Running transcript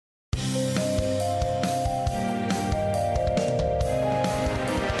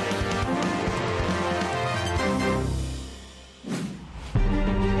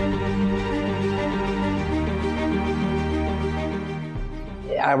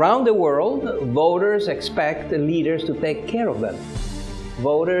Around the world, voters expect the leaders to take care of them.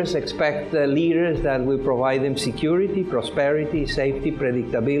 Voters expect the leaders that will provide them security, prosperity, safety,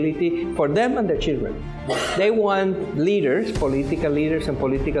 predictability for them and their children. They want leaders, political leaders and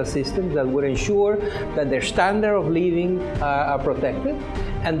political systems that would ensure that their standard of living are protected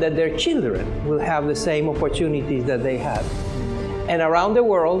and that their children will have the same opportunities that they had. And around the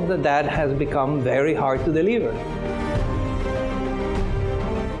world, that has become very hard to deliver.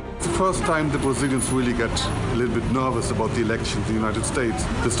 It's the first time the Brazilians really get a little bit nervous about the election in the United States.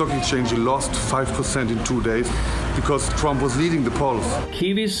 The stock exchange lost 5% in 2 days because Trump was leading the polls.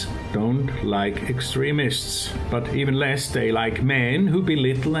 Kiwis don't like extremists, but even less they like men who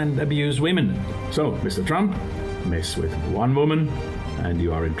belittle and abuse women. So, Mr. Trump, mess with one woman and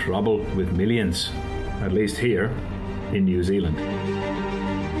you are in trouble with millions, at least here in New Zealand.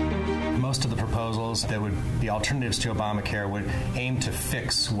 Most of the proposals that would be alternatives to Obamacare would aim to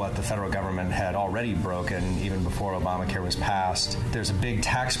fix what the federal government had already broken even before Obamacare was passed. There's a big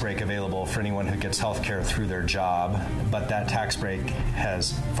tax break available for anyone who gets health care through their job, but that tax break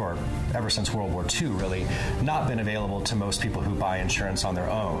has, ever since World War II, really not been available to most people who buy insurance on their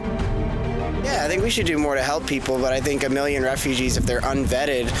own. Yeah, I think we should do more to help people, but I think 1 million refugees, if they're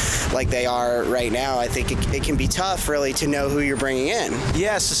unvetted like they are right now, I think it can be tough, really, to know who you're bringing in.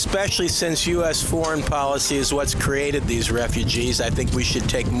 Yes, especially since U.S. foreign policy is what's created these refugees. I think we should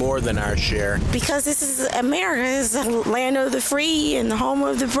take more than our share. Because this is America, this is the land of the free and the home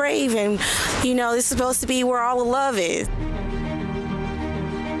of the brave, and, you know, this is supposed to be where all the love is.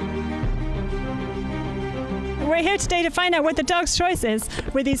 We're here today to find out what the dog's choice is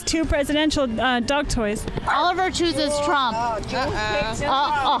with these two presidential dog toys. Oliver chooses Trump.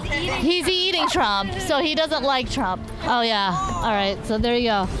 He's eating Trump, so he doesn't like Trump. Oh, yeah. All right, so there you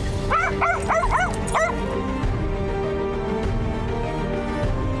go.